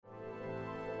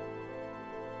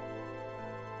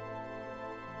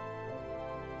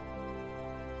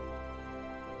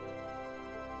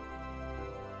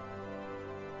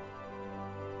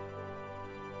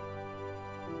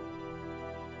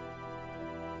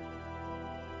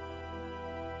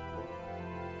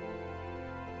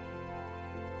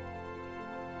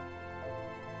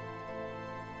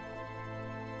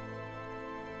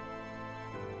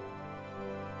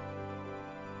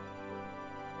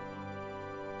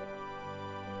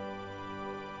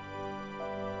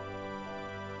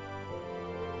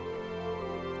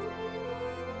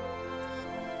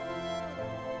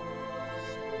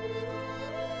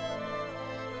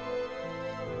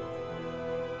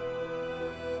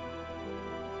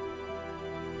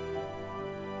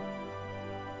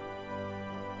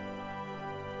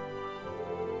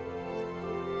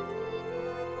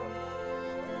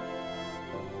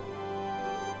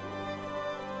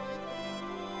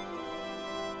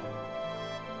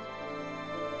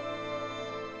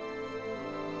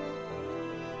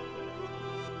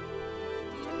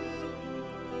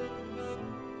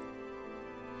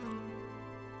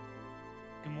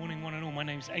My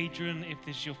name's Adrian. If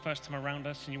this is your first time around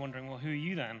us and you're wondering, well, who are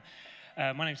you then?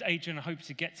 My name's Adrian. I hope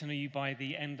to get to know you by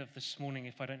the end of this morning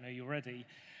if I don't know you already.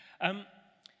 I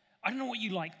don't know what you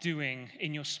like doing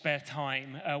in your spare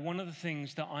time. One of the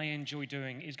things that I enjoy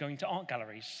doing is going to art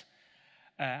galleries.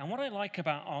 And what I like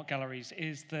about art galleries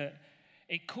is that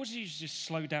it causes you to just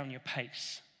slow down your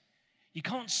pace. You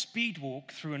can't speed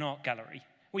walk through an art gallery.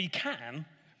 Well, you can,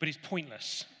 but it's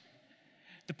pointless.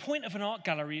 The point of an art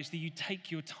gallery is that you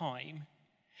take your time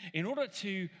in order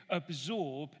to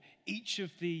absorb each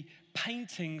of the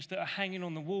paintings that are hanging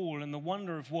on the wall and the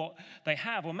wonder of what they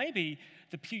have, or maybe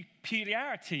the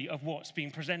peculiarity of what's being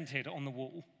presented on the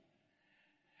wall.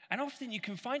 And often you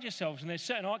can find yourselves, and there's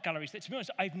certain art galleries that, to be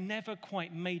honest, I've never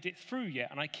quite made it through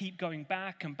yet, and I keep going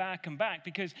back and back and back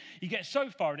because you get so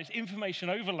far and it's information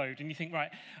overload, and you think, right,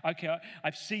 okay,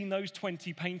 I've seen those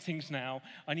 20 paintings now,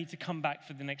 I need to come back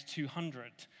for the next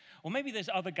 200. Or maybe there's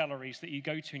other galleries that you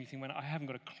go to and you think, well, I haven't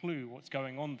got a clue what's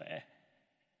going on there.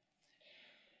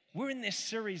 We're in this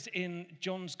series in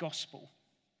John's Gospel,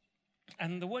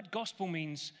 and the word gospel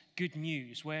means good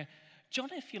news, where John,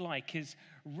 if you like, has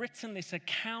written this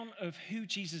account of who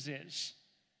Jesus is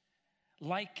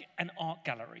like an art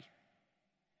gallery.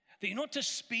 That you're not to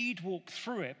speed walk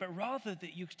through it, but rather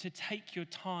that you're to take your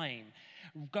time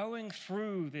going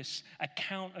through this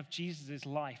account of Jesus'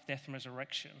 life, death, and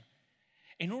resurrection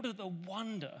in order that the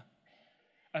wonder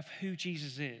of who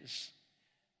Jesus is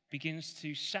begins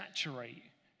to saturate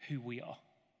who we are.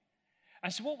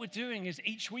 And so what we're doing is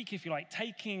each week, if you like,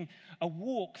 taking a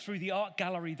walk through the art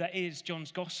gallery that is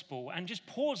John's Gospel and just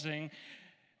pausing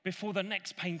before the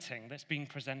next painting that's being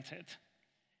presented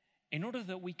in order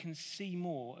that we can see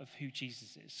more of who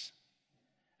Jesus is.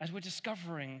 As we're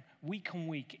discovering week on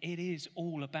week, it is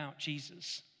all about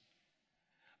Jesus.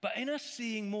 But in us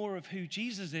seeing more of who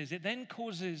Jesus is, it then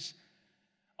causes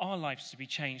our lives to be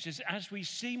changed. As we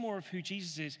see more of who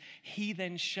Jesus is, he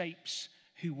then shapes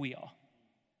who we are.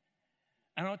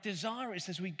 And our desire is,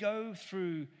 as we go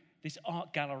through this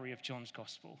art gallery of John's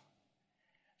Gospel,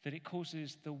 that it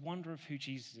causes the wonder of who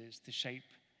Jesus is to shape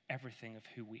everything of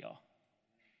who we are.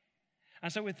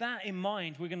 And so with that in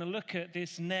mind, we're going to look at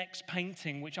this next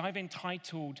painting, which I've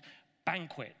entitled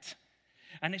Banquet.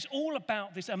 And it's all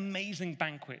about this amazing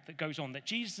banquet that goes on, that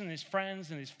Jesus and his friends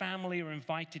and his family are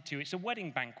invited to. It's a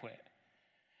wedding banquet.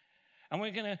 And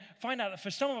we're going to find out that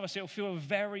for some of us, it'll feel a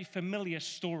very familiar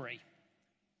story.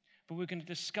 But we're going to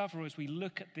discover as we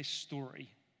look at this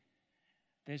story,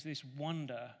 there's this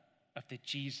wonder of the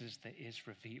Jesus that is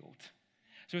revealed.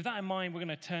 So with that in mind, we're going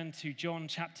to turn to John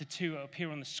chapter 2. It'll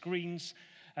appear on the screens.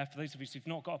 For those of you who've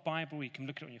not got a Bible, you can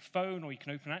look at it on your phone, or you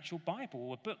can open an actual Bible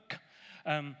or a book.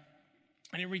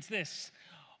 And it reads this: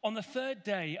 On the third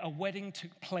day, a wedding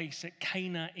took place at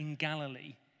Cana in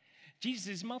Galilee.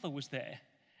 Jesus' mother was there,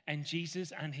 and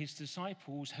Jesus and his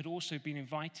disciples had also been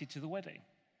invited to the wedding.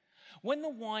 When the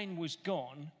wine was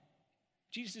gone,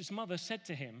 Jesus' mother said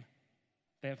to him,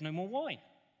 "They have no more wine."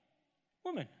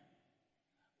 "Woman,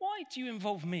 why do you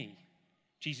involve me?"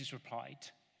 Jesus replied,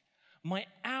 "My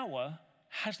hour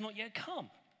has not yet come."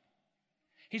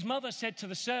 His mother said to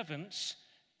the servants,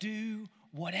 "Do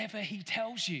whatever he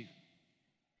tells you."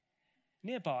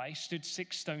 Nearby stood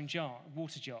 6 stone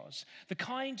water jars, the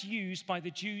kind used by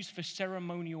the Jews for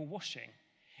ceremonial washing,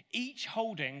 each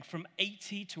holding from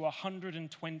 80 to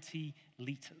 120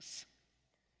 liters.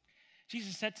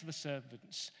 Jesus said to the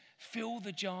servants, "Fill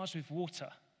the jars with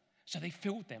water." So they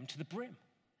filled them to the brim.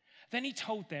 Then he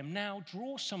told them, "Now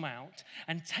draw some out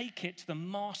and take it to the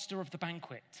master of the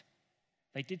banquet."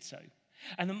 They did so.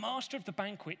 And the master of the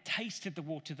banquet tasted the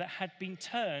water that had been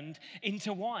turned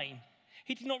into wine.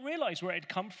 He did not realize where it had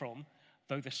come from,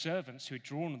 though the servants who had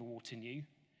drawn the water knew.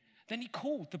 Then he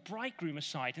called the bridegroom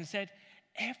aside and said,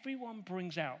 "Everyone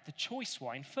brings out the choice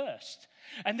wine first,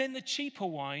 and then the cheaper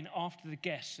wine after the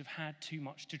guests have had too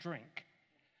much to drink.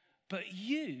 But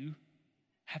you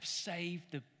have saved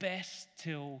the best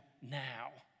till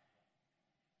now."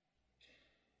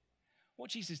 What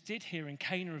Jesus did here in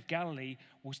Cana of Galilee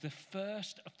was the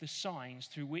first of the signs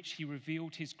through which he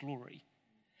revealed his glory.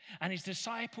 And his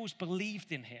disciples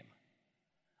believed in him.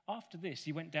 After this,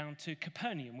 he went down to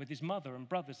Capernaum with his mother and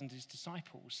brothers and his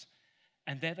disciples.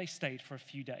 And there they stayed for a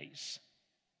few days.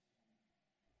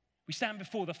 We stand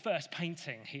before the first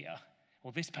painting here,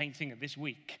 or this painting of this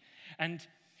week. And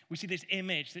we see this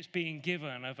image that's being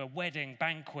given of a wedding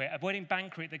banquet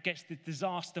that gets the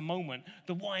disaster moment.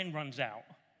 The wine runs out.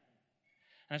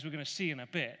 And as we're going to see in a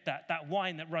bit, that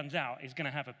wine that runs out is going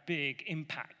to have a big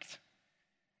impact.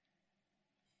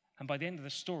 And by the end of the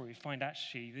story, we find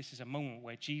actually this is a moment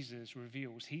where Jesus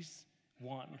reveals he's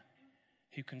one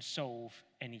who can solve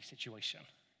any situation.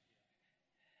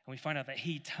 we find out that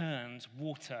he turns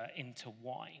water into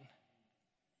wine.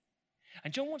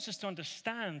 And John wants us to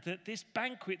understand that this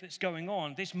banquet that's going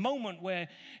on, this moment where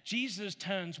Jesus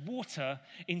turns water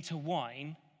into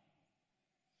wine,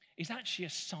 is actually a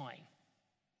sign.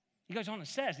 He goes on and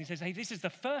says, hey, this is the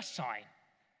first sign.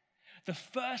 The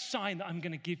first sign that I'm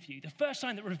going to give you. The first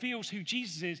sign that reveals who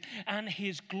Jesus is and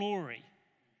his glory.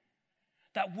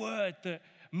 That word that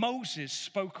Moses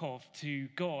spoke of to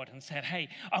God and said, hey,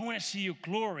 I want to see your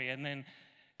glory. And then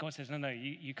God says, no,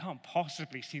 you can't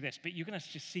possibly see this, but you're going to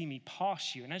just see me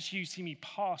pass you. And as you see me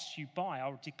pass you by,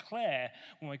 I'll declare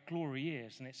what my glory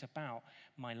is. And it's about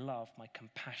my love, my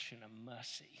compassion, and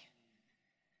mercy.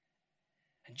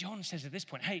 And John says at this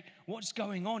point, hey, what's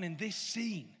going on in this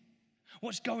scene?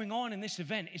 What's going on in this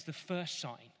event is the first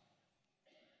sign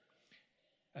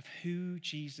of who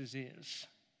Jesus is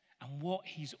and what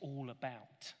he's all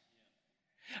about.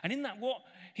 And in that, what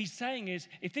he's saying is,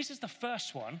 if this is the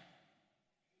first one,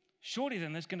 surely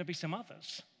then there's going to be some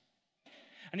others.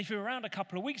 And if you were around a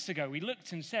couple of weeks ago, we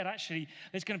looked and said, actually,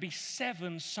 there's going to be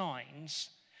 7 signs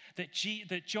that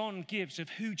John gives of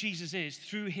who Jesus is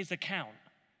through his account.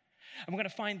 And we're going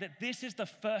to find that this is the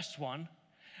first one,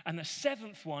 and the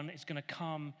 7th one is going to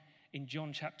come in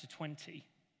John chapter 20,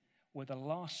 where the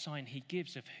last sign he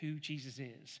gives of who Jesus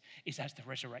is as the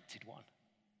resurrected one.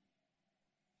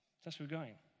 That's where we're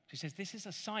going. He says, this is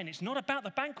a sign. It's not about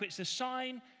the banquet. It's a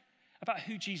sign about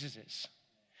who Jesus is.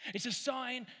 It's a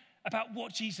sign about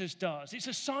what Jesus does. It's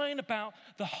a sign about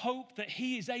the hope that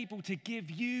he is able to give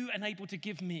you and able to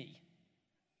give me.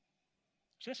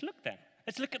 So let's look then.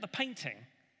 Let's look at the painting.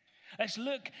 Let's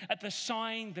look at the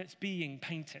sign that's being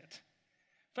painted.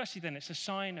 Firstly then, it's a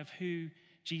sign of who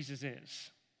Jesus is.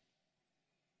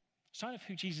 A sign of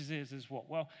who Jesus is what?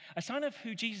 Well, a sign of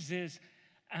who Jesus is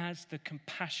as the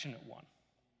compassionate one.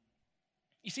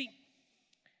 You see,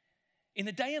 in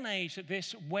the day and age that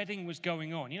this wedding was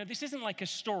going on, this isn't like a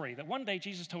story that one day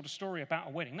Jesus told a story about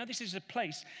a wedding. No, this is a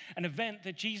place, an event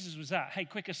that Jesus was at. Hey,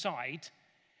 quick aside,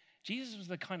 Jesus was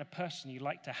the kind of person you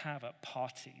like to have at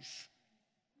parties.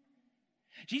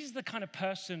 Jesus is the kind of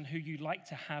person who you like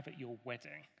to have at your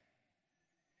wedding.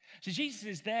 So Jesus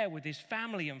is there with his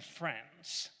family and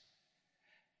friends.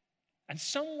 And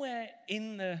somewhere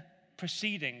in the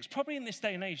proceedings, probably in this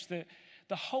day and age,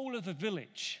 the whole of the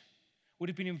village would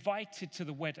have been invited to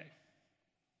the wedding.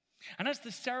 And as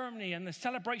the ceremony and the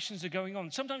celebrations are going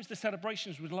on, sometimes the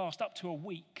celebrations would last up to a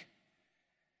week.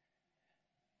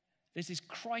 There's this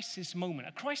crisis moment,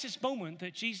 a crisis moment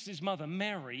that Jesus' mother,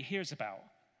 Mary, hears about.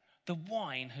 The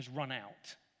wine has run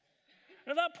out.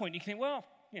 And at that point, you can think, well,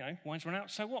 wine's run out,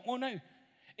 so what? Well, no.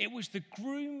 It was the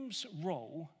groom's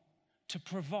role to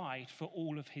provide for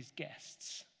all of his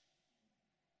guests.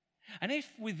 And if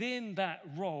within that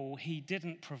role he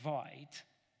didn't provide,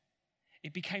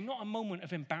 it became not a moment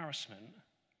of embarrassment,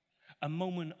 a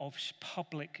moment of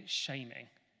public shaming.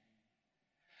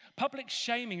 Public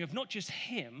shaming of not just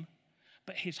him,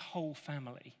 but his whole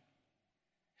family.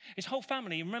 His whole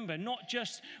family, remember, not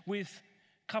just with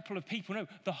a couple of people, no,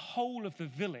 the whole of the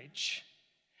village.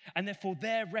 And therefore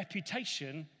their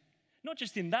reputation, not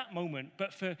just in that moment,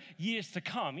 but for years to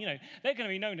come, they're going to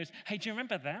be known as, hey, do you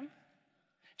remember them?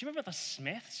 Do you remember the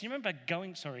Smiths? Do you remember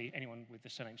anyone with the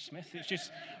surname Smith? It's just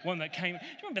one that came. Do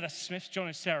you remember the Smiths? John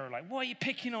and Sarah were like, why are you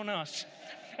picking on us?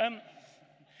 Do you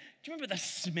remember the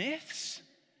Smiths?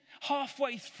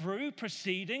 Halfway through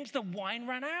proceedings, the wine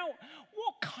ran out.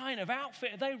 What kind of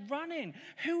outfit are they running?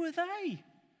 Who are they?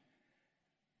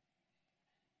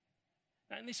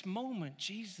 Now, in this moment,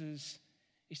 Jesus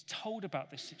is told about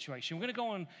this situation. We're going to go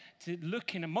on to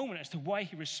look in a moment as to why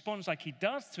he responds like he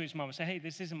does to his mom and say, hey,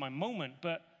 this isn't my moment.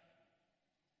 But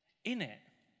in it,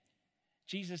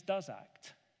 Jesus does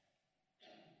act.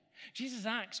 Jesus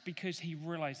acts because he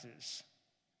realizes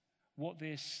what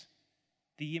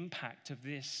the impact of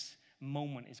this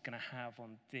moment is going to have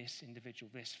on this individual,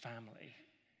 this family.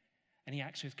 And he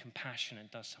acts with compassion and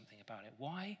does something about it.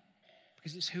 Why?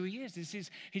 Because it's who he is. This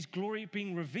is his glory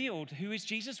being revealed. Who is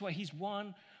Jesus? Well, he's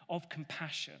one of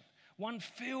compassion, one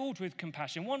filled with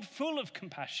compassion, one full of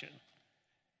compassion.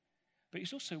 But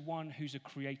he's also one who's a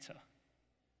creator.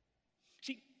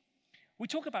 See, we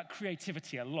talk about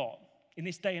creativity a lot in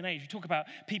this day and age. We talk about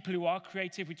people who are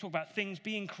creative. We talk about things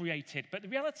being created. But the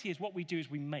reality is what we do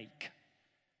is we make.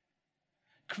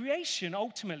 Creation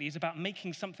ultimately is about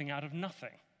making something out of nothing.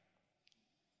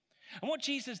 And what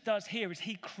Jesus does here is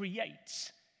he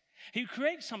creates. He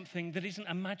creates something that isn't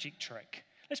a magic trick.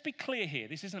 Let's be clear here.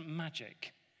 This isn't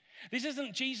magic. This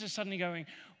isn't Jesus suddenly going,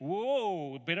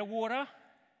 whoa, a bit of water.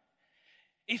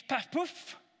 If puff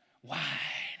poof, wine.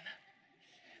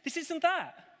 This isn't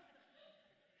that.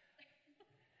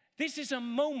 This is a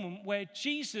moment where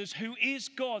Jesus, who is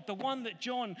God, the one that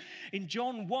John in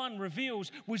John 1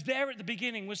 reveals was there at the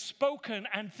beginning, was spoken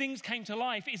and things came to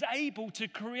life, is able to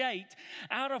create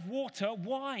out of water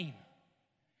wine.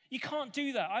 You can't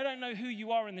do that. I don't know who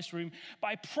you are in this room, but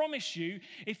I promise you,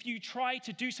 if you try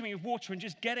to do something with water and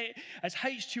just get it as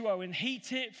H2O and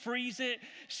heat it, freeze it,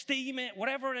 steam it,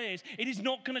 whatever it is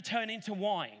not going to turn into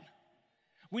wine.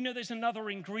 We know there's another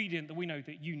ingredient that we know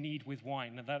that you need with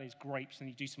wine, and that is grapes, and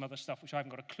you do some other stuff which I haven't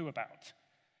got a clue about.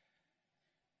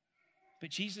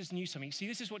 But Jesus knew something. See,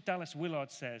 this is what Dallas Willard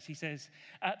says. He says,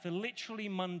 at the literally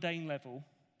mundane level,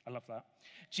 I love that,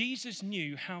 Jesus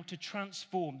knew how to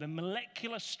transform the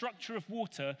molecular structure of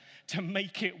water to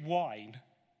make it wine.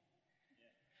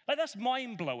 Like, that's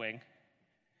mind-blowing.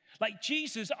 Like,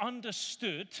 Jesus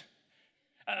understood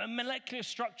a molecular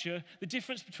structure, the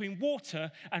difference between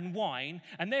water and wine,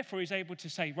 and therefore he's able to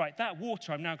say, right, that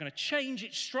water, I'm now going to change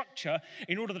its structure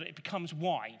in order that it becomes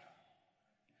wine.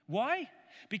 Why?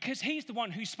 Because he's the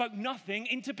one who spoke nothing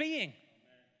into being.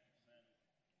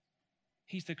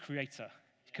 He's the creator,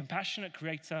 compassionate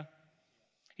creator.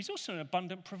 He's also an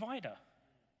abundant provider.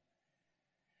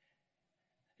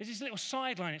 There's this little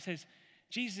sideline. It says,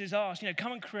 Jesus is asked,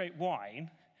 come and create wine.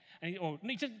 And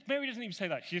Mary doesn't even say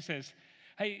that. She just says,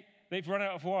 hey, they've run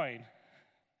out of wine.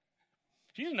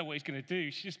 She doesn't know what he's going to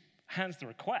do. She just hands the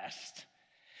request.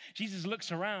 Jesus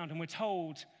looks around, and we're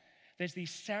told there's these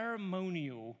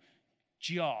ceremonial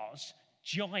jars,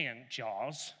 giant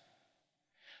jars,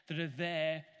 that are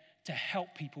there to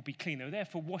help people be clean. They were there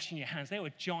for washing your hands. They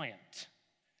were giant.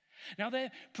 Now,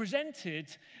 they're presented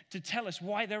to tell us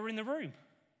why they're in the room.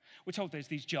 We're told there's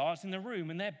these jars in the room,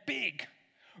 and they're big,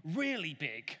 really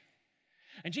big.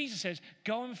 And Jesus says,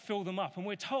 go and fill them up. And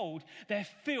we're told they're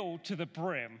filled to the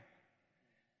brim.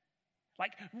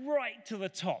 Like right to the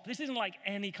top. This isn't like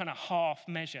any kind of half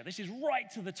measure. This is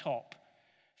right to the top,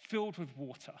 filled with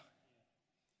water.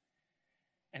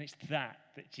 And it's that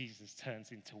Jesus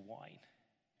turns into wine.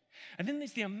 And then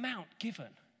there's the amount given.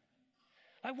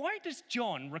 Like, why does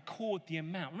John record the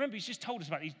amount? Remember, he's just told us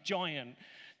about these giant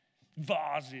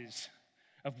vases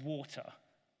of water.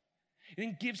 He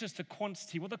then gives us the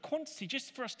quantity. Well, the quantity,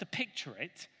 just for us to picture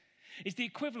it, is the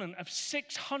equivalent of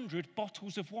 600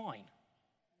 bottles of wine.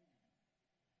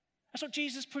 That's what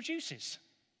Jesus produces.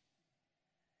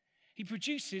 He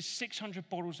produces 600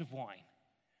 bottles of wine.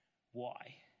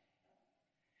 Why?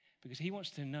 Because he wants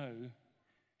to know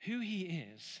who he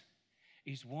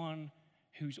is one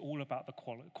who's all about the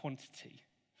quantity,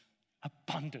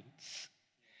 abundance.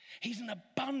 He's an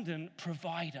abundant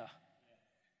provider.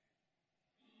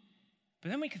 But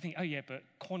then we can think, oh yeah, but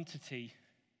quantity,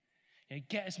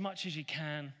 get as much as you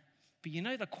can, but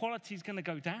the quality is going to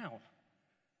go down.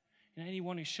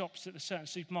 Anyone who shops at the certain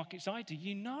supermarkets I do,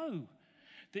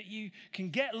 that you can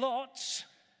get lots,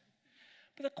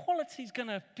 but the quality is going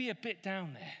to be a bit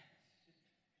down there.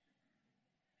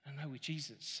 I know with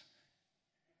Jesus,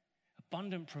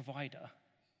 abundant provider,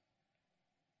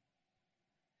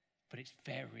 but it's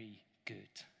very good.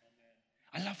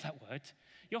 I love that word.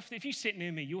 If you sit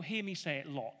near me, you'll hear me say it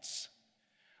lots.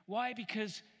 Why?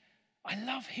 Because I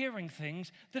love hearing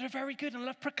things that are very good and I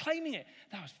love proclaiming it.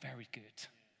 That was very good.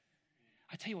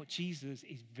 I tell you what, Jesus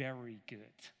is very good.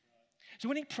 So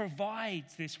when he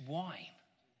provides this wine,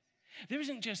 there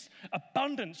isn't just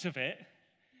abundance of it,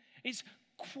 it's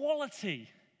quality.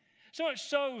 So much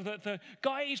so that the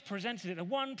guy who's presented it, the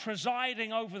one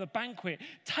presiding over the banquet,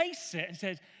 tastes it and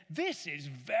says, this is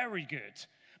very good.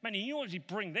 Man, you always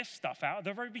bring this stuff out at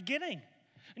the very beginning.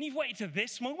 And you've waited to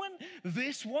this moment,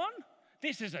 this one?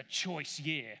 This is a choice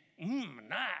year.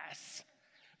 Nice.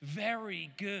 Very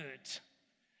good.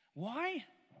 Why?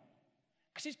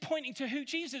 Because it's pointing to who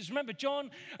Jesus is. Remember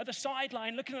John at the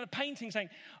sideline looking at the painting saying,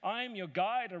 I'm your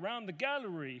guide around the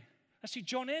gallery. That's who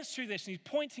John is through this. And he's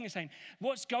pointing and saying,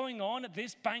 what's going on at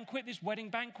this banquet, this wedding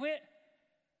banquet?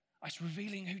 It's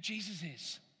revealing who Jesus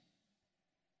is.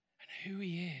 And who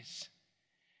he is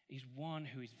one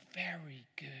who is very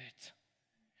good,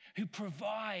 who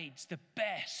provides the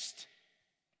best.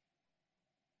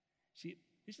 See,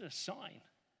 this is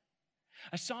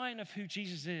a sign of who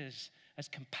Jesus is as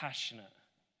compassionate,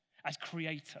 as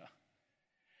creator,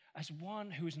 as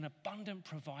one who is an abundant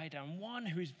provider and one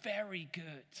who is very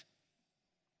good.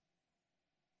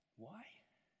 Why? Well,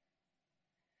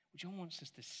 John wants us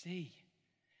to see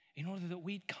in order that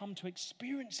we'd come to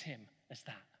experience him as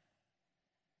that.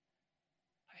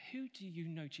 Who do you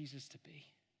know Jesus to be?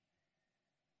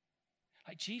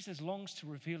 Like Jesus longs to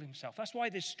reveal himself. That's why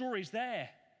this story is there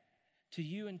to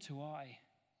you and to I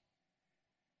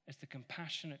as the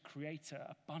compassionate creator,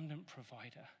 abundant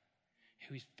provider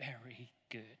who is very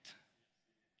good.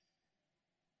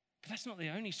 But that's not the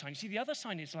only sign. You see, the other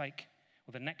sign is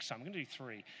the next sign, I'm going to do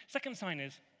 3. Second sign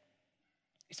is,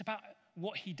 it's about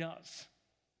what he does.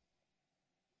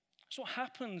 So what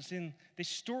happens in this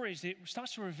story is it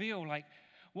starts to reveal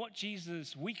what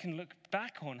Jesus, we can look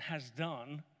back on, has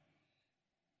done.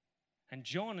 And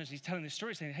John, as he's telling this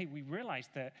story, is saying, hey, we realize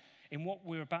that in what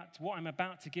I'm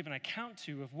about to give an account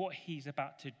to of what he's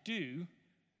about to do,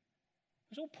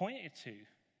 it's all pointed to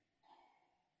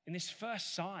in this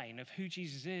first sign of who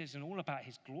Jesus is and all about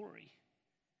his glory.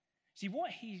 See,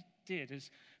 what he did is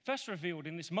first revealed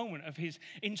in this moment of his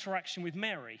interaction with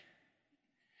Mary.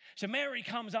 So Mary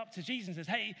comes up to Jesus and says,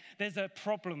 hey, there's a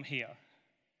problem here.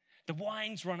 The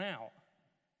wine's run out.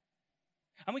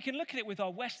 And we can look at it with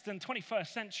our Western 21st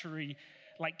century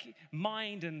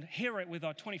mind and hear it with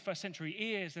our 21st century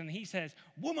ears. And he says,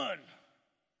 woman.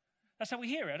 That's how we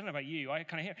hear it. I don't know about you. I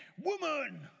kind of hear,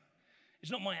 woman,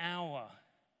 it's not my hour.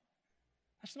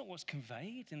 That's not what's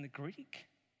conveyed in the Greek.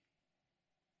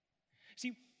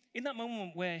 See, in that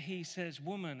moment where he says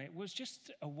woman, it was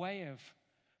just a way of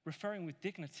referring with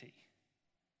dignity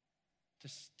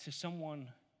to someone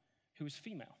who was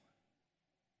female.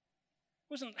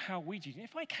 It wasn't how we do.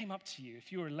 If I came up to you,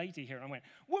 if you were a lady here, and I went,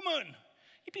 woman,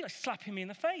 you'd be slapping me in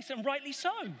the face, and rightly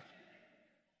so.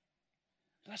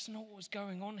 But that's not what was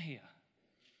going on here.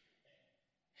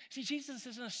 See, Jesus,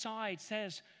 as an aside,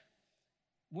 says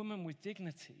woman with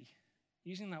dignity,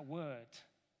 using that word,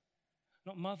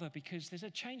 not mother, because there's a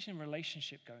change in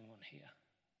relationship going on here.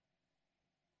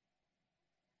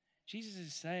 Jesus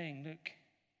is saying, look,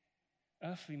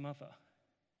 earthly mother,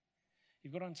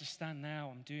 you've got to understand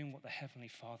now I'm doing what the Heavenly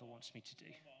Father wants me to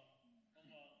do.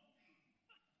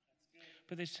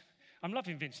 But I'm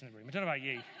loving Vince in the room. I don't know about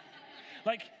you.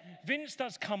 Vince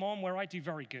does come on where I do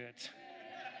very good.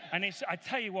 And I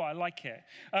tell you what, I like it.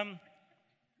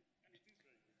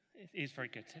 It is very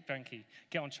good. Thank you.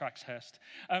 Get on tracks, Hurst.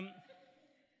 But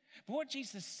what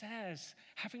Jesus says,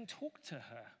 having talked to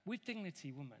her with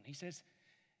dignity, woman, he says,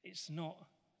 it's not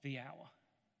the hour.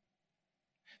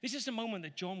 This is a moment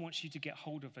that John wants you to get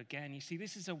hold of again. You see,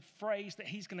 this is a phrase that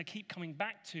he's going to keep coming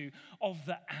back to, of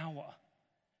the hour.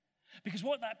 Because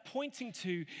what that pointing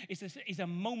to is a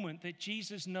moment that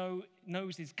Jesus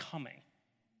knows is coming.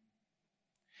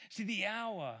 See, the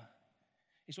hour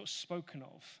is what's spoken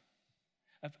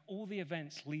of all the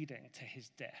events leading to his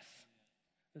death,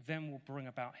 that then will bring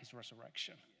about his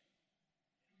resurrection.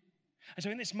 And so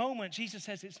in this moment, Jesus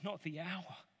says it's not the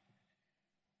hour.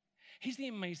 Here's the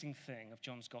amazing thing of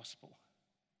John's gospel,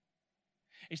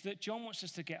 is that John wants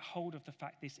us to get hold of the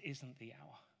fact this isn't the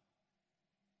hour.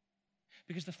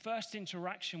 Because the first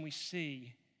interaction we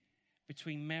see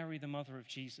between Mary, the mother of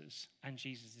Jesus, and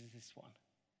Jesus is this one,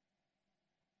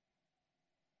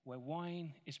 where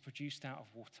wine is produced out of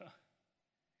water.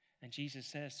 And Jesus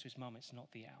says to his mom, it's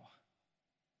not the hour.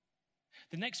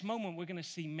 The next moment we're going to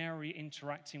see Mary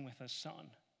interacting with her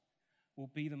son will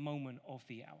be the moment of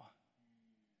the hour,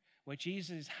 where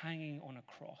Jesus is hanging on a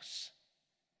cross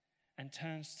and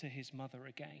turns to his mother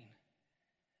again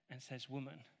and says,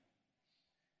 woman,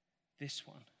 this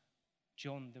one,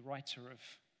 John, the writer of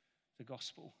the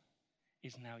gospel,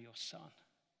 is now your son,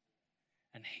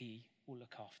 and he will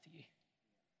look after you.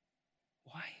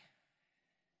 Why?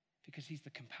 Because he's the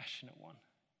compassionate one,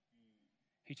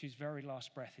 who to his very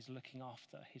last breath is looking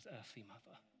after his earthly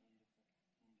mother.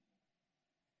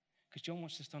 Because John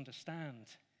wants us to understand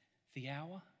the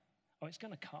hour, it's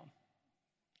going to come.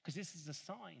 Because this is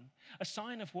a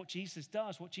sign of what Jesus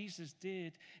does. What Jesus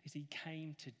did is he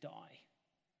came to die.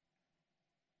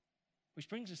 Which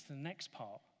brings us to the next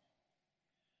part.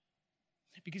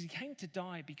 Because he came to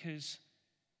die because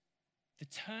the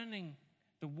turning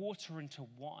the water into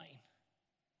wine,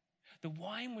 the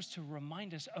wine was to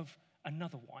remind us of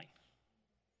another wine.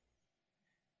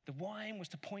 The wine was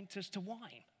to point us to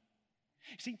wine.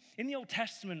 See, in the Old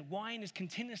Testament, wine is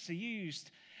continuously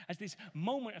used as this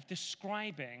moment of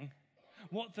describing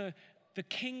what the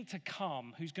king to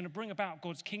come, who's going to bring about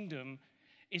God's kingdom,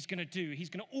 is going to do. He's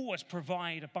going to always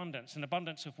provide abundance. And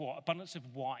abundance of what? Abundance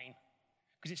of wine.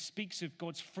 Because it speaks of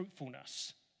God's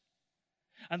fruitfulness.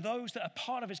 And those that are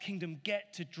part of his kingdom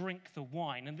get to drink the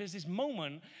wine. And there's this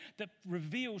moment that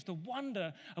reveals the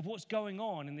wonder of what's going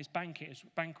on in this banquet,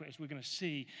 as we're going to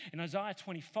see in Isaiah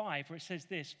 25, where it says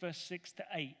this, verse 6 to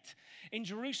 8. In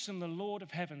Jerusalem, the Lord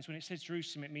of heavens, when it says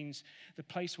Jerusalem, it means the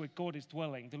place where God is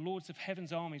dwelling. The lords of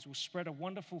heaven's armies will spread a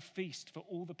wonderful feast for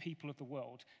all the people of the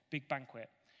world. Big banquet.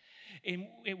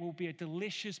 It will be a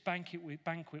delicious banquet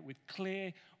with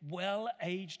clear,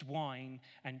 well-aged wine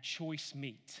and choice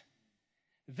meat.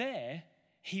 There,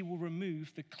 he will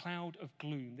remove the cloud of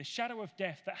gloom, the shadow of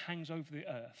death that hangs over the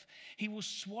earth. He will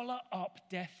swallow up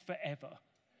death forever.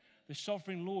 The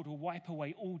sovereign Lord will wipe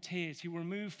away all tears. He will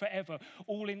remove forever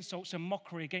all insults and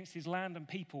mockery against his land and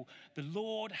people. The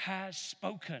Lord has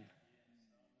spoken.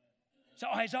 So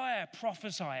Isaiah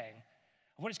prophesying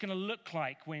of what it's going to look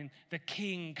like when the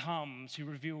king comes who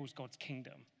reveals God's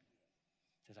kingdom.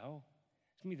 He says, oh,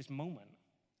 it's going to be this moment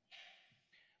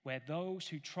where those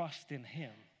who trust in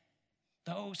him,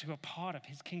 those who are part of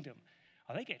his kingdom,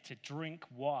 they get to drink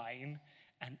wine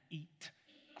and eat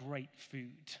great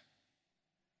food.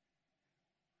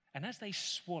 And as they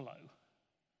swallow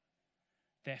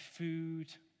their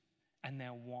food and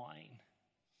their wine,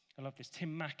 I love this.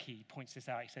 Tim Mackey points this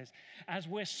out. He says, as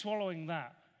we're swallowing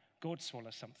that, God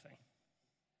swallows something.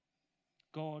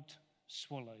 God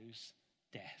swallows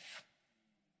death.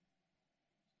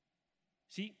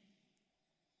 See,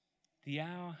 the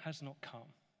hour has not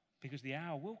come, because the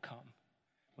hour will come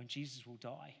when Jesus will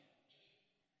die.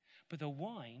 But the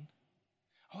wine,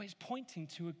 it's pointing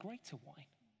to a greater wine.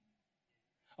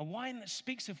 A wine that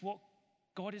speaks of what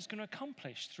God is going to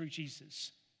accomplish through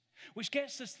Jesus. Which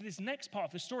gets us to this next part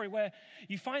of the story where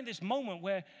you find this moment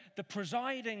where the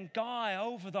presiding guy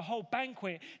over the whole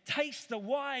banquet tastes the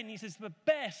wine. He says, the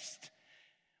best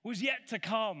was yet to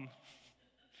come.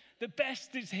 The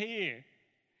best is here.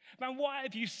 Man, why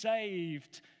have you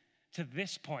saved to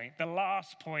this point, the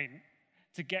last point,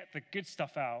 to get the good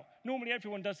stuff out? Normally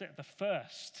everyone does it at the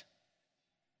first.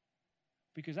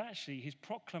 Because actually his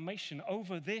proclamation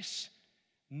over this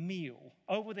meal,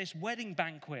 over this wedding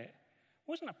banquet,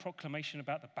 wasn't a proclamation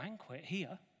about the banquet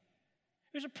here.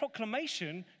 It was a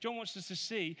proclamation, John wants us to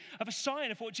see, of a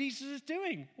sign of what Jesus is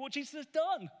doing, what Jesus has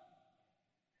done.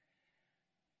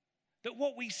 That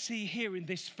what we see here in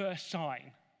this first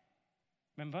sign,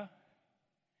 remember?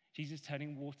 Jesus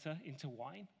turning water into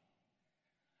wine.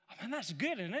 I mean, that's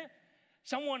good, isn't it?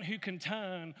 Someone who can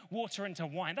turn water into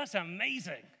wine, that's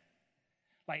amazing.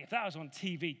 Like, if that was on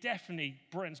TV, definitely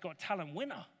Britain's Got Talent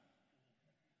winner.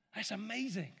 That's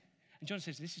amazing. And John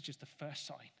says, this is just the first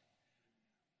sign.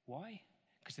 Why?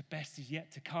 Because the best is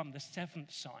yet to come, the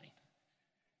seventh sign.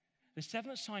 The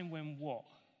seventh sign when what?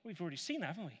 We've already seen that,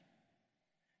 haven't we?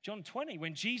 John 20,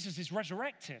 when Jesus is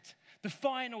resurrected, the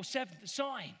final seventh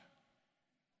sign.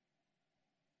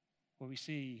 Where we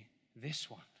see this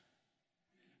one,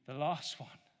 the last one,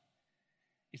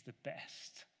 is the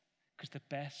best. Because the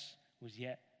best was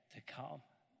yet to come.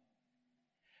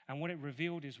 And what it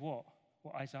revealed is what?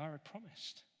 What Isaiah had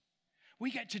promised. We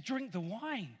get to drink the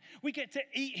wine. We get to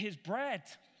eat his bread.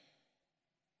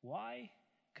 Why?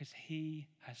 Because he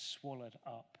has swallowed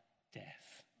up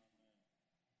death.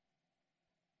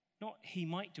 Not he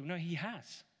might do, no, he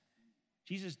has.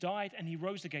 Jesus died and he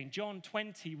rose again. John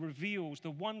 20 reveals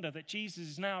the wonder that Jesus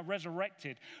is now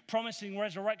resurrected, promising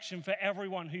resurrection for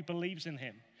everyone who believes in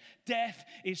him. Death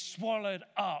is swallowed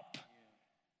up.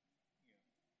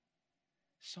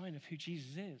 Sign of who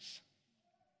Jesus is.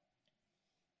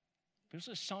 But it's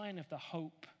a sign of the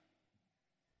hope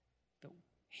that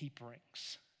he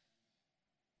brings.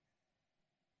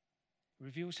 It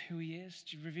reveals who he is,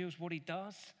 it reveals what he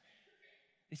does.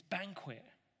 This banquet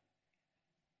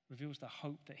reveals the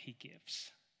hope that he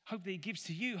gives. Hope that he gives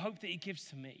to you, hope that he gives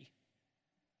to me.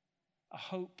 A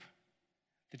hope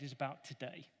that is about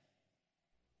today.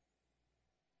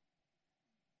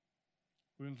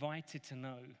 We're invited to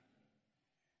know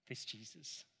this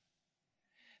Jesus.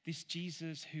 This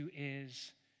Jesus who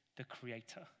is the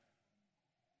creator.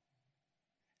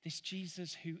 This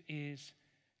Jesus who is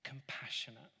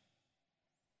compassionate.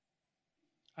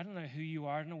 I don't know who you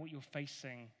are. I don't know what you're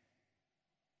facing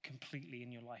completely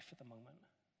in your life at the moment.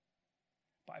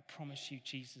 But I promise you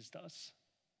Jesus does.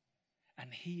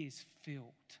 And he is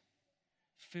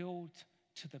filled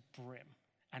to the brim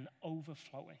and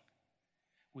overflowing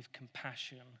with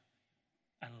compassion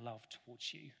and love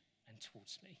towards you and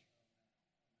towards me.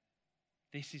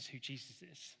 This is who Jesus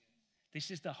is.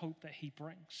 This is the hope that he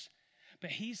brings. But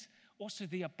he's also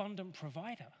the abundant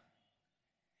provider.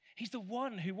 He's the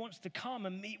one who wants to come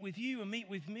and meet with you and meet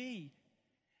with me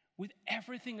with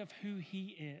everything of who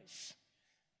he is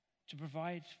to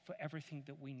provide for everything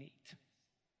that we need.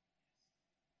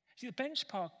 See, the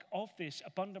benchmark of this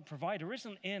abundant provider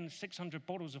isn't in 600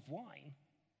 bottles of wine.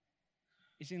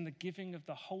 It's in the giving of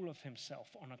the whole of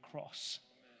himself on a cross.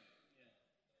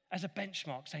 As a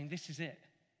benchmark, saying, this is it.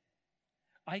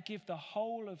 I give the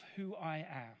whole of who I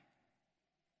am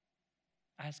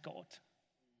as God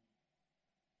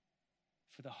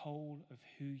for the whole of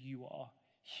who you are,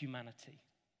 humanity.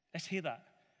 Let's hear that.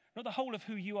 Not the whole of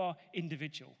who you are,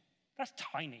 individual. That's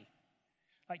tiny.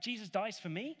 Like Jesus dies for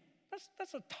me,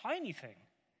 that's a tiny thing.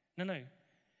 No.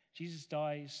 Jesus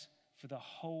dies for the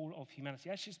whole of humanity.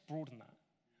 Let's just broaden that.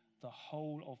 The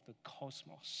whole of the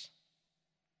cosmos.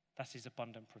 That's his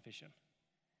abundant provision.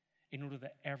 In order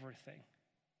that everything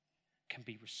can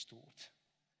be restored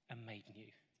and made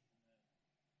new.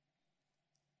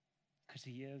 Because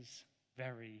he is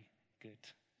very good.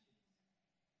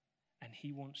 And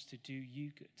he wants to do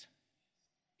you good.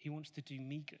 He wants to do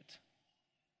me good.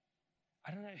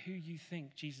 I don't know who you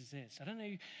think Jesus is. I don't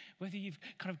know whether you've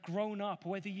kind of grown up or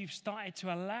whether you've started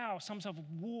to allow some sort of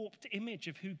warped image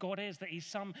of who God is, that he's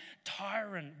some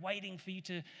tyrant waiting for you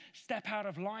to step out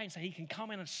of line so he can come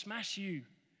in and smash you.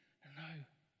 No,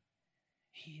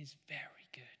 he is very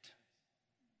good.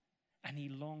 And he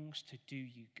longs to do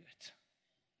you good.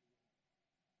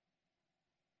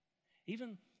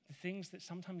 Even the things that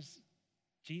sometimes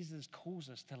Jesus calls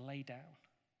us to lay down.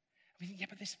 We think, yeah,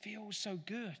 but this feels so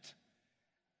good.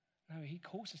 No, he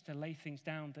calls us to lay things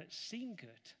down that seem good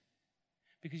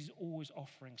because he's always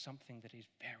offering something that is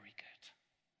very good.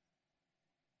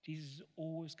 Jesus is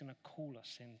always going to call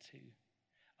us into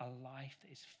a life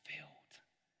that is filled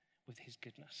with his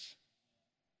goodness.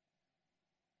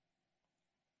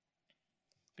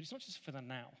 But it's not just for the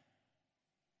now.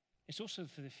 It's also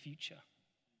for the future.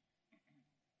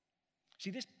 See,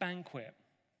 this banquet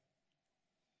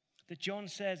that John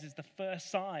says is the first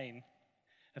sign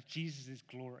of Jesus'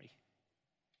 glory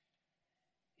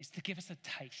is to give us a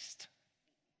taste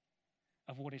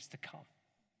of what is to come.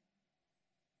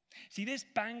 See, this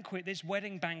banquet, this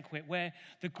wedding banquet where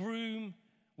the groom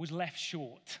was left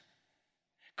short,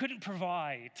 couldn't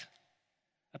provide,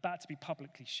 about to be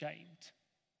publicly shamed.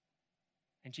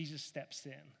 And Jesus steps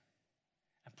in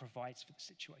and provides for the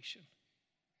situation.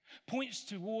 Points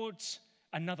towards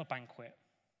another banquet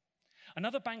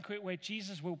where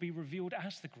Jesus will be revealed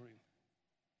as the groom.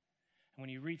 And when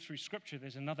you read through Scripture,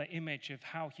 there's another image of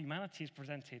how humanity is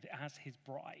presented as his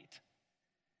bride.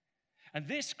 And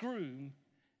this groom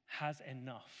has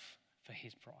enough for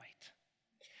his bride.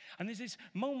 And there's this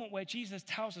moment where Jesus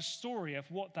tells a story of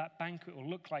what that banquet will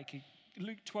look like.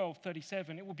 Luke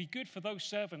 12:37, it will be good for those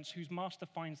servants whose master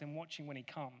finds them watching when he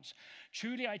comes.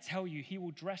 Truly I tell you, he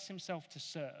will dress himself to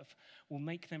serve, will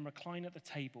make them recline at the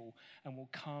table, and will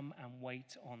come and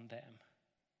wait on them.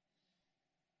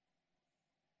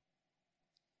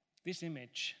 This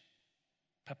image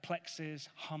perplexes,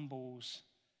 humbles,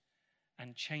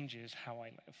 and changes how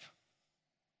I live.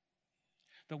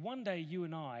 That one day you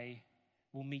and I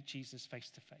will meet Jesus face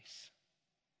to face.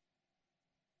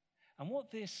 And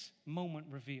what this moment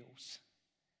reveals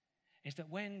is that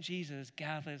when Jesus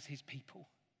gathers his people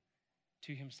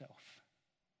to himself,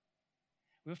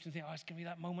 we often think, oh, it's going to be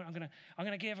that moment, I'm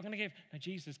going to give. No,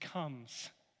 Jesus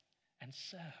comes and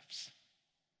serves.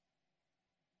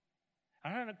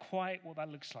 I don't know quite what that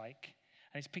looks like,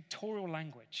 and it's pictorial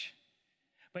language.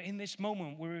 But in this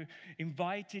moment, we're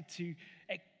invited to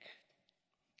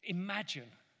imagine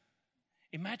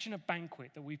a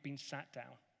banquet that we've been sat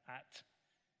down at,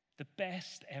 the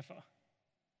best ever.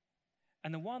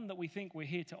 And the one that we think we're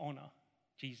here to honor,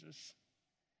 Jesus,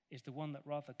 is the one that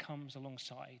rather comes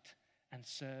alongside and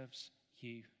serves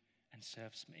you and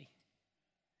serves me.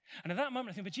 And at that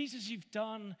moment, I think, but Jesus, you've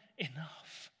done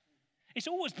enough. It's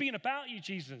always been about you,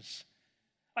 Jesus.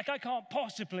 Like, I can't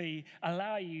possibly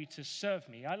allow you to serve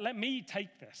me. Let me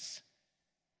take this.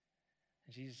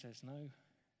 And Jesus says, no,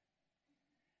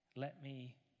 let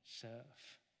me serve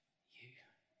you.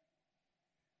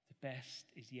 The best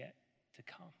is yet to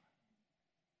come.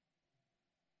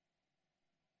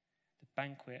 The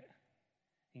banquet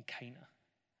in Cana,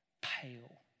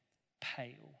 pale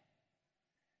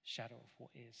shadow of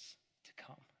what is to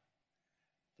come.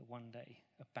 That one day,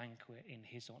 a banquet in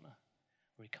his honor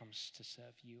where he comes to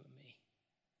serve you and me.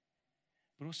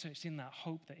 But also it's in that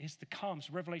hope that is to come.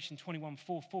 So Revelation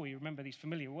 21:4, you remember these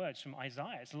familiar words from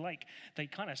Isaiah. It's like they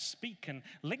kind of speak and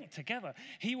link together.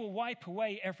 He will wipe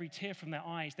away every tear from their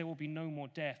eyes. There will be no more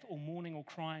death or mourning or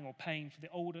crying or pain, for the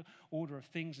older order of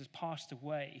things has passed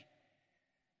away.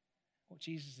 What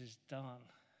Jesus has done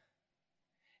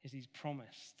is he's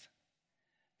promised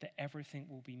that everything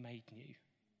will be made new.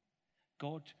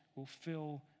 God will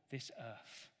fill this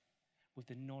earth with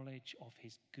the knowledge of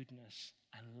his goodness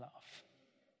and love.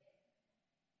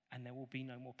 And there will be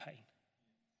no more pain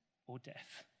or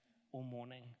death or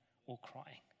mourning or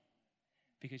crying.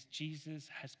 Because Jesus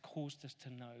has caused us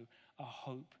to know a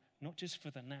hope, not just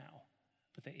for the now,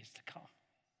 but that is to come.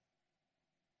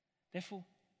 Therefore,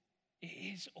 it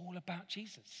is all about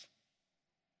Jesus.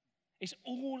 It's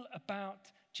all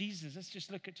about Jesus. Let's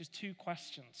just look at just two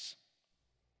questions.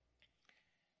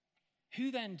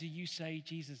 Who then do you say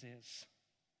Jesus is?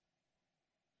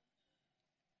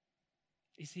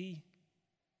 Is he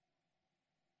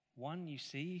one you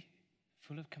see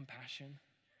full of compassion,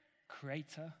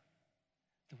 creator,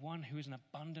 the one who is an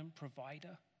abundant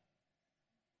provider,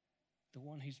 the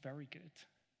one who's very good?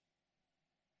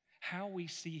 How we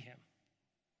see him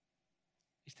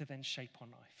is to then shape our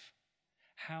life.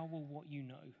 How will what you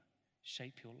know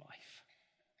shape your life?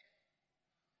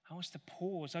 I want us to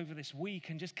pause over this week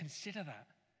and just consider that.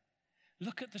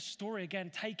 Look at the story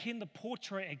again. Take in the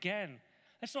portrait again.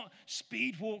 Let's not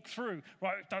speed walk through.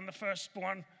 Right, we've done the first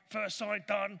one. First side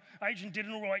done. Agent did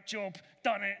an all right job.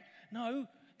 Done it. No,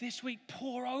 this week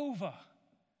pour over.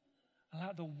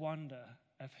 Allow the wonder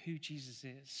of who Jesus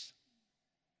is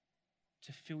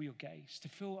to fill your gaze. To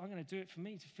fill, I'm going to do it for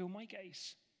me, to fill my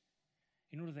gaze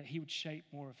in order that he would shape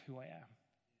more of who I am.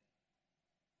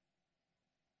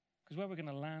 Because where we're going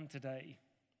to land today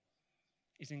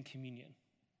is in communion.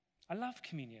 I love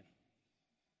communion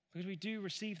because we do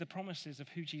receive the promises of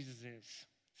who Jesus is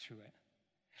through it.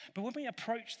 But when we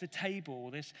approach the table,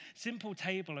 this simple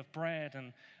table of bread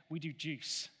and we do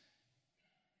juice,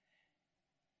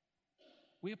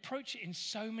 we approach it in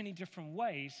so many different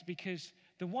ways because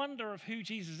the wonder of who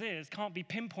Jesus is can't be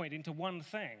pinpointed into one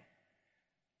thing.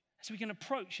 So we can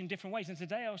approach in different ways. And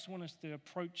today I also want us to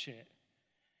approach it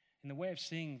in the way of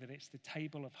seeing that it's the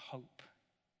table of hope.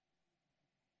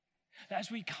 That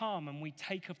as we come and we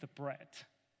take of the bread,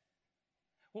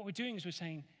 what we're doing is we're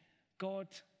saying, God,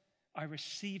 I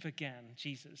receive again,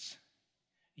 Jesus,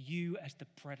 you as the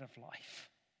bread of life.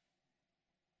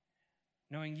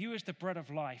 Knowing you as the bread of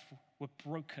life were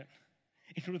broken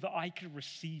in order that I could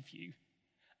receive you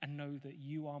and know that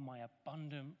you are my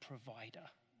abundant provider.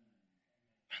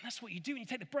 And that's what you do when you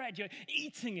take the bread. You're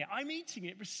eating it. I'm eating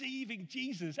it, receiving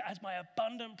Jesus as my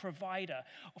abundant provider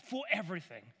for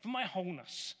everything, for my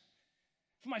wholeness,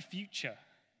 for my future.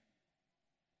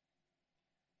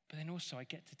 But then also I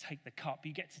get to take the cup.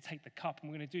 You get to take the cup,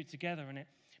 and we're going to do it together, and it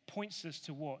points us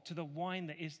to what? To the wine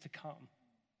that is to come.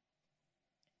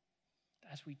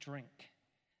 As we drink,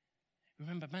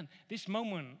 remember, man, this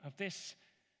moment of this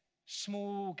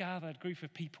small gathered group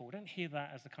of people, don't hear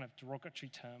that as a kind of derogatory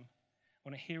term. I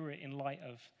want to hear it in light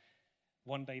of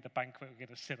one day the banquet we're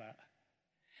going to sit at.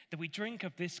 That we drink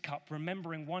of this cup,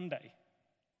 remembering one day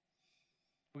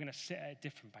we're going to sit at a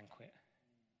different banquet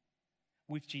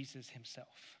with Jesus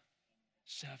himself,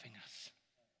 serving us,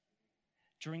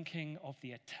 drinking of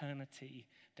the eternity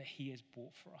that he has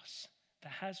bought for us,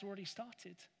 that has already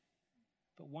started,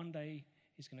 but one day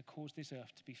is going to cause this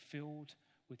earth to be filled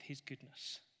with his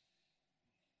goodness.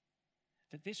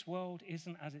 That this world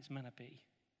isn't as it's meant to be,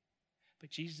 but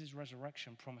Jesus'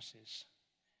 resurrection promises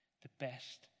the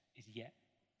best is yet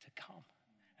to come.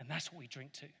 And that's what we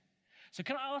drink to. So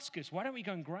can I ask us, why don't we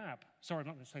go and grab? Sorry, I'm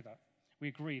not going to say that. We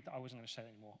agreed that I wasn't going to say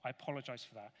that anymore. I apologize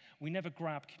for that. We never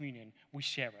grab communion. We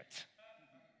share it.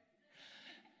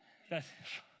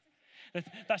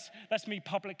 That's me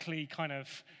publicly kind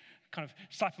of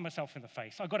slapping myself in the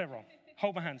face. I got it wrong.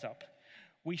 Hold my hands up.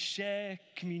 We share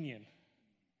communion.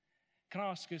 Can I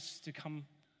ask us to come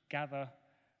gather,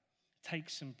 take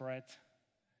some bread,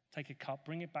 take a cup,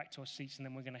 bring it back to our seats, and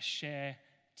then we're going to share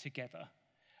together.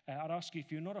 I'd ask you,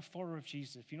 if you're not a follower of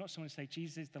Jesus, if you're not someone to say,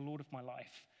 Jesus is the Lord of my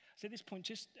life, so at this point,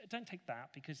 just don't take that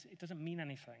because it doesn't mean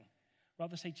anything.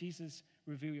 Rather say, Jesus,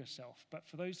 reveal yourself. But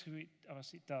for those who it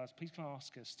does, please can I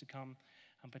ask us to come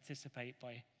and participate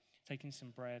by taking some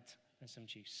bread and some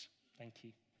juice. Thank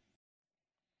you.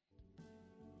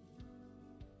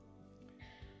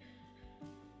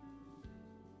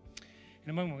 In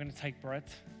a moment, we're going to take bread.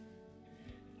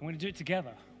 I'm going to do it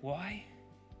together. Why?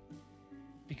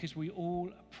 Because we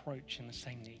all approach in the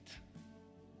same need.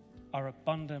 Our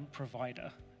abundant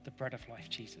provider, the bread of life,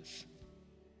 Jesus.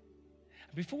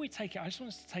 And before we take it, I just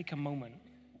want us to take a moment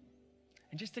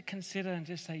and just to consider and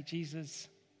just say, Jesus,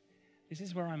 this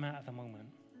is where I'm at the moment.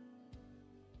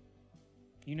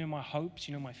 You know my hopes,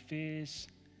 you know my fears,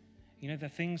 you know the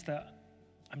things that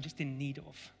I'm just in need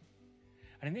of.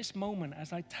 And in this moment,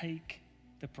 as I take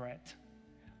the bread,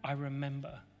 I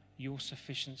remember your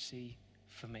sufficiency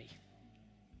for me.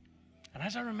 And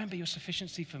as I remember your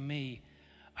sufficiency for me,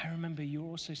 I remember you're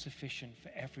also sufficient for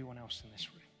everyone else in this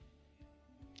room.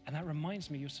 And that reminds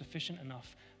me you're sufficient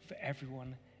enough for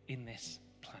everyone in this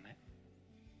planet.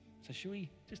 So should we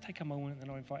just take a moment and then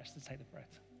I'll invite us to take the bread.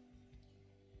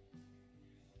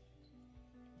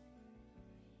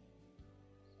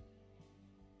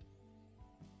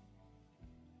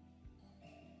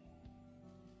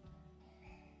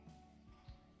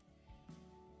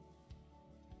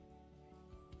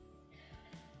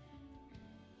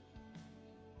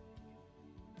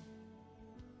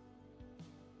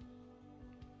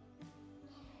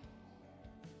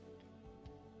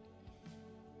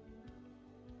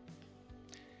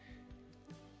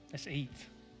 Let's eat.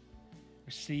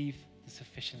 Receive the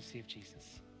sufficiency of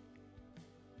Jesus.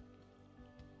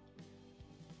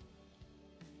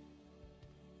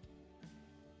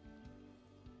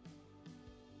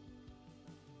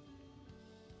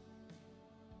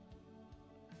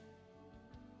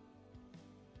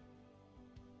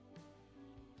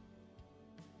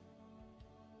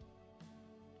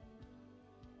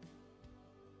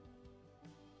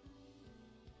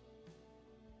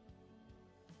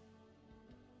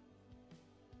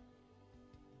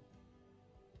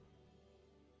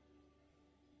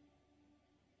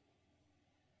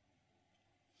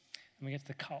 And we get to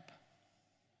the cup.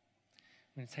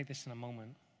 I'm going to take this in a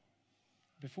moment.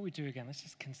 Before we do again, let's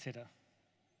just consider.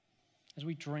 As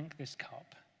we drink this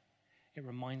cup, it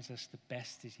reminds us the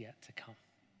best is yet to come.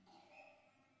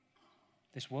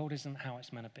 This world isn't how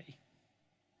it's meant to be.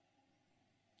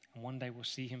 And one day we'll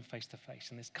see him face to face.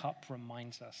 And this cup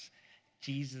reminds us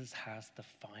Jesus has the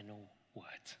final word.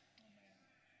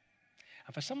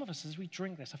 And for some of us, as we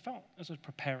drink this, I felt as I was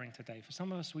preparing today, for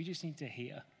some of us, we just need to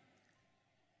hear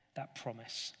that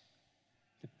promise.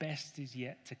 The best is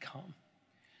yet to come.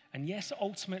 And yes,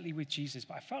 ultimately with Jesus,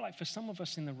 but I felt like for some of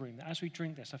us in the room, that as we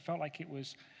drink this, I felt like it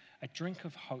was a drink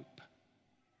of hope.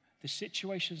 The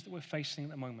situations that we're facing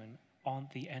at the moment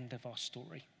aren't the end of our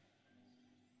story.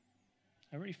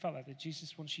 I really felt like that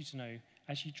Jesus wants you to know,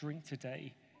 as you drink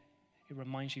today, it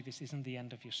reminds you this isn't the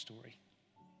end of your story.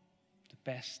 The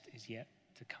best is yet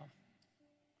to come.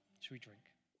 Shall we drink?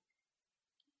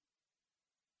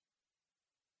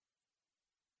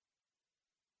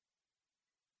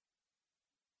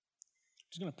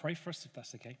 I'm just going to pray for us if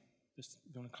that's okay. Just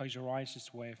if you want to close your eyes,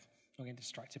 just a way of not getting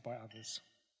distracted by others.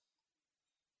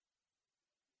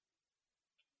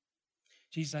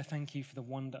 Jesus, I thank you for the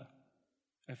wonder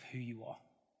of who you are.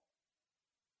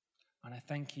 And I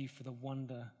thank you for the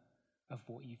wonder of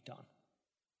what you've done.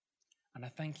 And I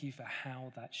thank you for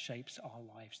how that shapes our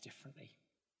lives differently.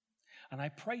 And I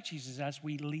pray, Jesus, as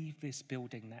we leave this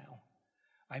building now,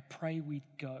 I pray we'd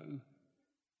go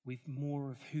with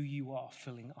more of who you are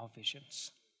filling our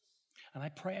visions. And I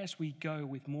pray as we go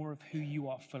with more of who you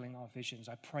are filling our visions,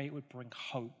 I pray it would bring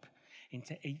hope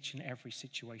into each and every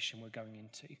situation we're going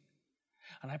into.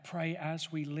 And I pray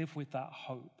as we live with that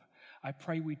hope, I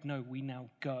pray we'd know we now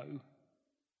go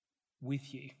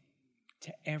with you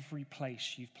to every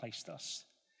place you've placed us,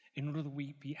 in order that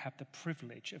we have the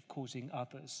privilege of causing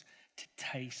others to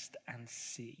taste and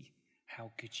see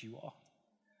how good you are.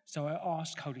 So I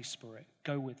ask, Holy Spirit,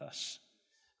 go with us.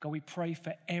 God, we pray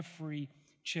for every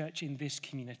church in this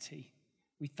community.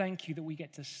 We thank you that we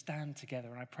get to stand together,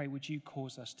 and I pray, would you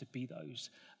cause us to be those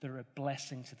that are a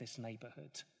blessing to this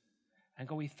neighborhood. And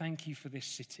God, we thank you for this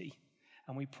city,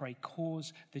 and we pray,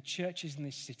 cause the churches in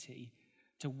this city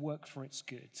to work for its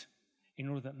good, in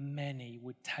order that many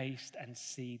would taste and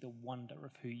see the wonder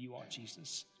of who you are,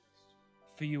 Jesus,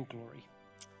 for your glory.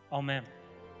 Amen.